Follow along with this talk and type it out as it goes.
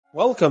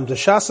Welcome to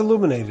Shas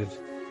Illuminated.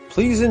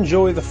 Please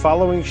enjoy the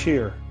following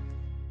shir.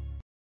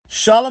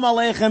 Shalom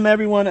Aleichem,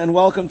 everyone, and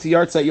welcome to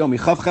Yartzeit Yomi.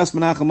 Chav Ches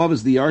Menachem Av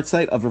is the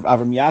Yartzeit of Rav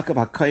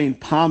Yaakov HaKohen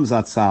Pam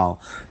Zatzal,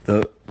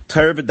 the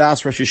Torah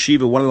V'das Rosh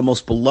Yeshiva, one of the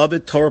most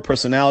beloved Torah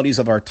personalities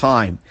of our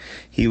time.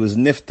 He was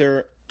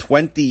nifter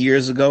 20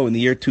 years ago in the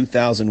year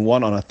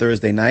 2001 on a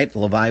Thursday night. The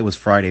Levai was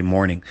Friday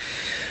morning.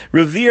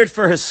 Revered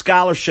for his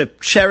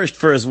scholarship, cherished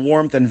for his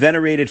warmth, and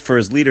venerated for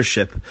his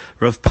leadership,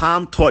 Rav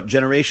Pam taught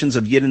generations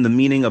of Yidden the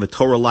meaning of a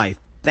Torah life.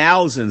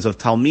 Thousands of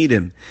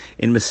Talmidim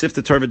in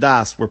Mesivta Torah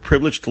V'das were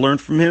privileged to learn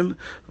from him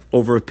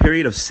over a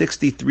period of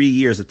 63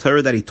 years. The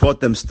Torah that he taught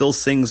them still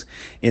sings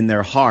in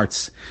their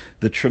hearts.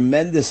 The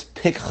tremendous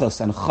pikchus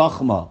and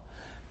chachma,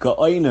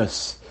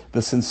 ga'oinus,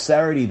 the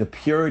sincerity, the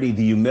purity,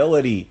 the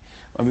humility.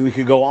 I mean, we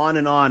could go on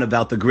and on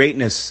about the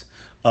greatness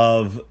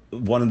of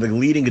one of the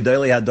leading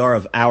Gedolei Hadar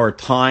of our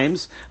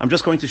times. I'm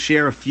just going to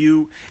share a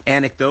few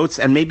anecdotes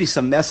and maybe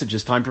some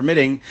messages, time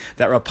permitting,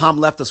 that Rav Pam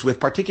left us with,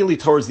 particularly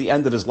towards the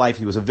end of his life.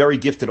 He was a very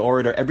gifted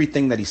orator.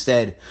 Everything that he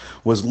said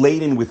was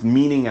laden with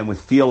meaning and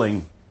with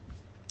feeling.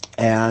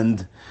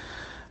 And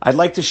I'd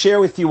like to share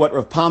with you what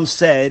Rav Pam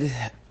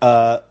said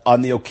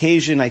on the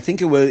occasion. I think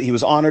he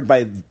was honored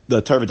by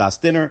the Torah V'das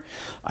dinner,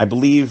 I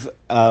believe,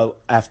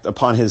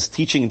 upon his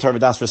teaching in Torah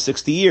V'das for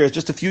 60 years,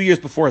 just a few years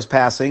before his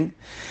passing.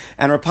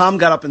 And Rav Pam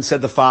got up and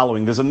said the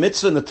following: there's a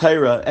mitzvah in the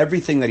Torah.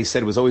 Everything that he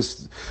said was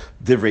always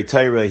divrei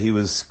Torah. He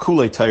was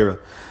kulei Torah.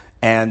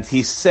 And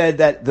he said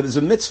that there's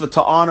a mitzvah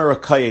to honor a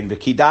kohen. The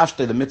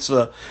Kidashte, the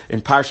mitzvah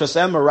in Parshas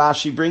Emor,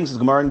 Rashi brings, the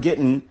Gemara in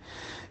Gittin,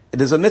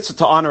 there's a mitzvah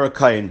to honor a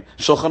kohen.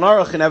 Shulchan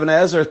Aruch in Even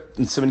Ezer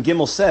in Siman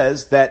Gimel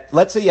says that,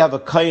 let's say you have a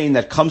kohen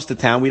that comes to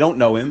town, we don't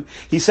know him,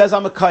 he says,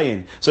 I'm a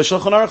kohen. So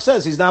Shulchan Aruch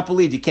says he's not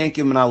believed, you can't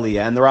give him an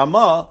aliyah. And the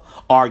Ramah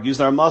argues,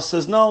 the Ramah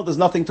says, no, there's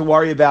nothing to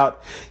worry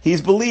about. He's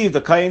believed.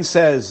 The kohen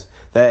says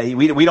that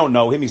we don't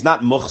know him, he's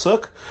not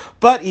muchsuk,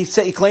 but he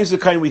claims the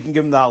kohen, we can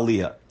give him the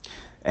aliyah.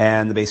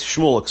 And the Beis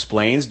Shmuel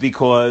explains,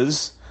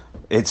 because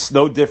it's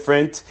no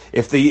different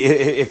if he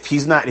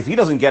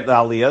doesn't get the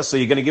aliyah, so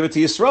you're going to give it to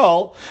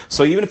Yisrael.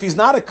 So even if he's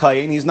not a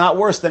kohen, he's not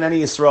worse than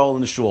any Yisrael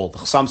in the shul. The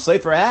Chassam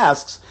Sofer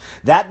asks,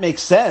 that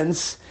makes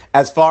sense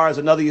as far as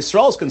another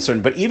Yisrael is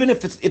concerned. But even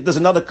if there's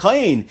another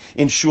kohen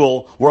in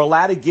shul, we're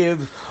allowed to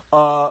give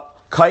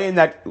kohen,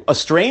 that a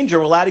stranger,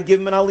 we're allowed to give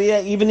him an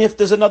aliyah even if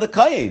there's another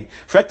kohen.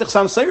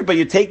 But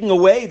you're taking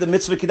away the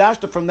mitzvah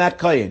kiddushta from that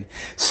kohen.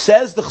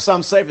 Says the Chassam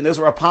Sofer, and this is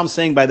what Rav Pam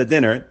saying by the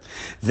dinner,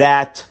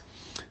 that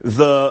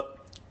the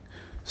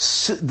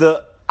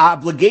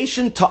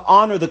obligation to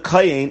honor the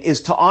kohen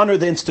is to honor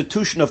the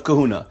institution of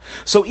kahuna.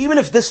 So even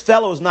if this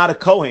fellow is not a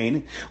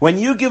kohen, when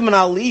you give him an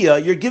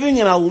aliyah, you're giving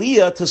an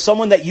aliyah to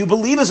someone that you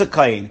believe is a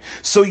kohen.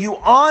 So you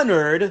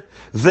honored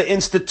the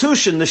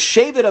institution, the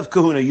shevet of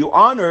kahuna. You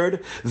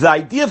honored the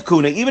idea of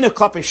kahuna, even if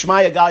Klapei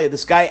Shmaya Galia,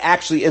 this guy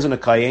actually isn't a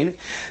kohen.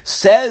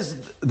 Says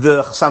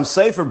the Chassam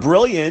Sofer,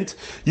 brilliant,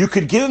 you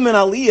could give him an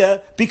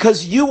aliyah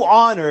because you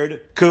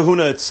honored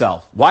kahuna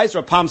itself. Why is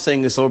Rav Pam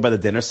saying this over by the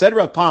dinner? Said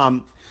Rav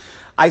Pam,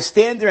 I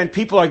stand there and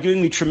people are giving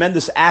me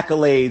tremendous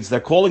accolades. They're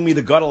calling me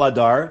the Gadol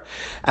Hadar,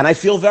 and I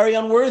feel very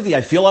unworthy.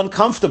 I feel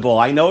uncomfortable.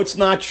 I know it's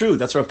not true.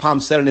 That's what Pam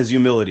said in his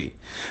humility.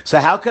 So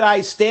how could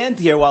I stand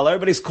here while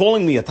everybody's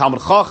calling me a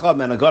Talmud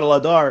Chacham and a Gadol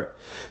Hadar?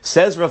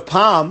 Says Rav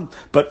Pam,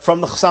 but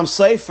from the Chassam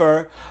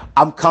Sofer,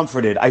 I'm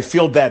comforted. I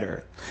feel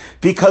better.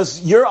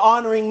 Because you're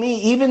honoring me,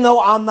 even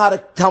though I'm not a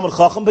Talmud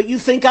Chacham, but you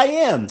think I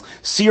am.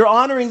 So you're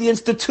honoring the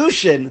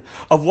institution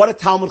of what a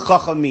Talmud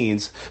Chacham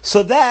means.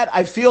 So that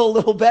I feel a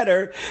little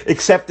better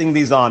accepting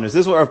these honors.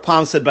 This is what Rav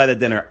Pam said by the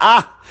dinner.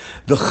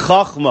 The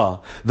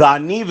chachma, the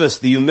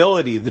anivus, the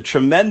humility, the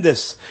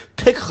tremendous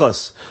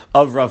pikchus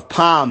of Rav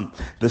Pam,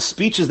 the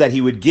speeches that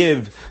he would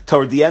give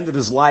toward the end of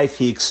his life,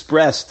 he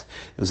expressed.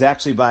 It was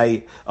actually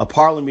by a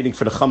parlor meeting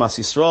for the Chamas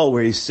Yisrael,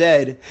 where he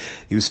said,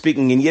 he was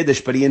speaking in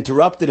Yiddish, but he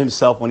interrupted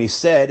himself when he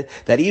said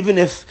that even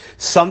if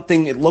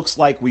something, it looks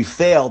like we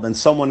failed and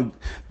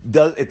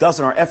it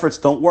doesn't, our efforts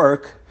don't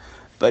work,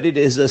 but it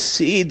is a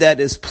seed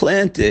that is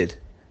planted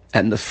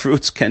and the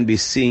fruits can be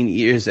seen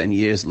years and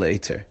years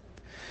later.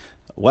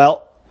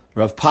 Well,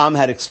 Rav Pam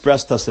had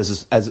expressed us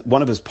as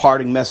one of his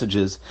parting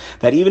messages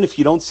that even if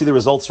you don't see the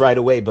results right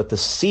away, but the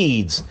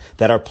seeds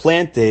that are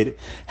planted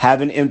have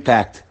an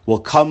impact, will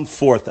come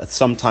forth at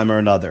some time or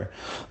another.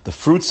 The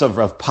fruits of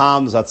Rav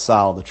Pam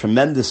Zatzal, the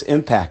tremendous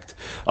impact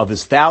of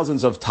his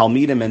thousands of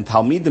Talmidim and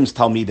Talmidim's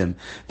Talmidim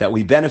that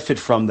we benefit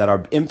from, that are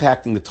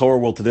impacting the Torah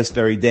world to this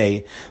very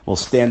day, will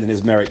stand in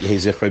his merit.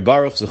 Yehi Zichrei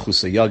Baruch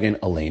Zechusa Yagin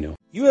Aleinu.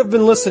 You have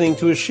been listening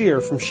to a shir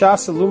from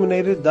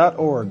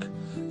shasilluminated.org.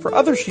 For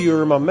other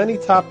shiurim on many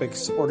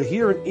topics, or to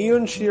hear an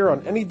Iyun shir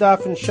on any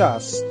daf in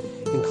Shas,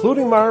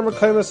 including Ma'ar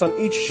Mekaymas on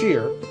each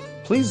shir,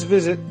 please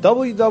visit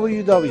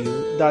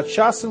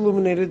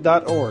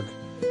www.shasilluminated.org.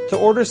 To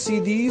order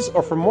CDs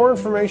or for more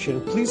information,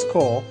 please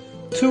call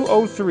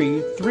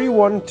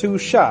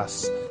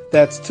 203-312-SHAS.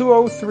 That's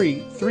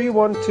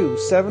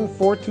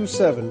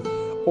 203-312-7427,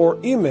 or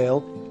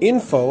email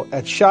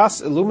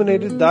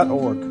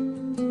info@shasilluminated.org.